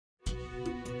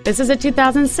This is a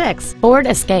 2006 Ford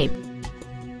Escape.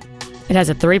 It has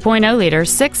a 3.0-liter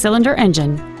six-cylinder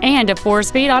engine and a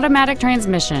 4-speed automatic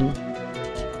transmission.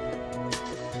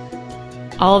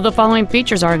 All of the following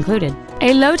features are included: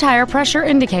 a low tire pressure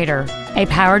indicator, a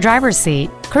power driver's seat,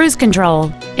 cruise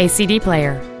control, a CD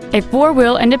player, a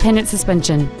 4-wheel independent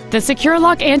suspension, the Secure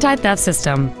Lock anti-theft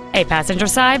system, a passenger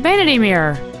side vanity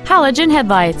mirror, halogen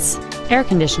headlights, air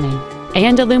conditioning,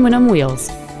 and aluminum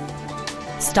wheels.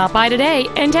 Stop by today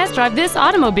and test drive this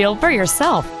automobile for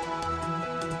yourself.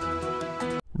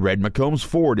 Red McCombs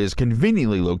Ford is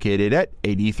conveniently located at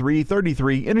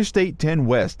 8333 Interstate 10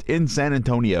 West in San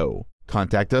Antonio.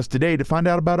 Contact us today to find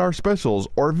out about our specials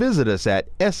or visit us at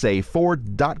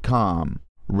saford.com.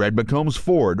 Red McCombs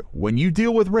Ford, when you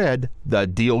deal with Red, the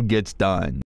deal gets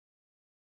done.